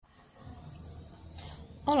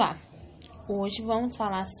Olá, hoje vamos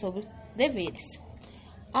falar sobre deveres.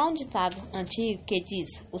 Há um ditado antigo que diz: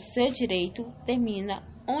 o seu direito termina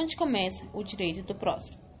onde começa o direito do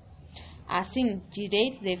próximo. Assim,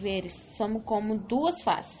 direito e deveres são como duas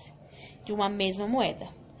faces de uma mesma moeda.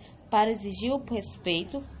 Para exigir o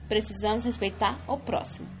respeito, precisamos respeitar o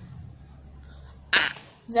próximo.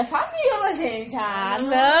 Zé Fabiola, gente.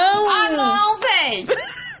 Não! Ah, não, véi!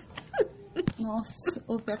 Nossa,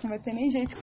 o pior que não vai ter nem jeito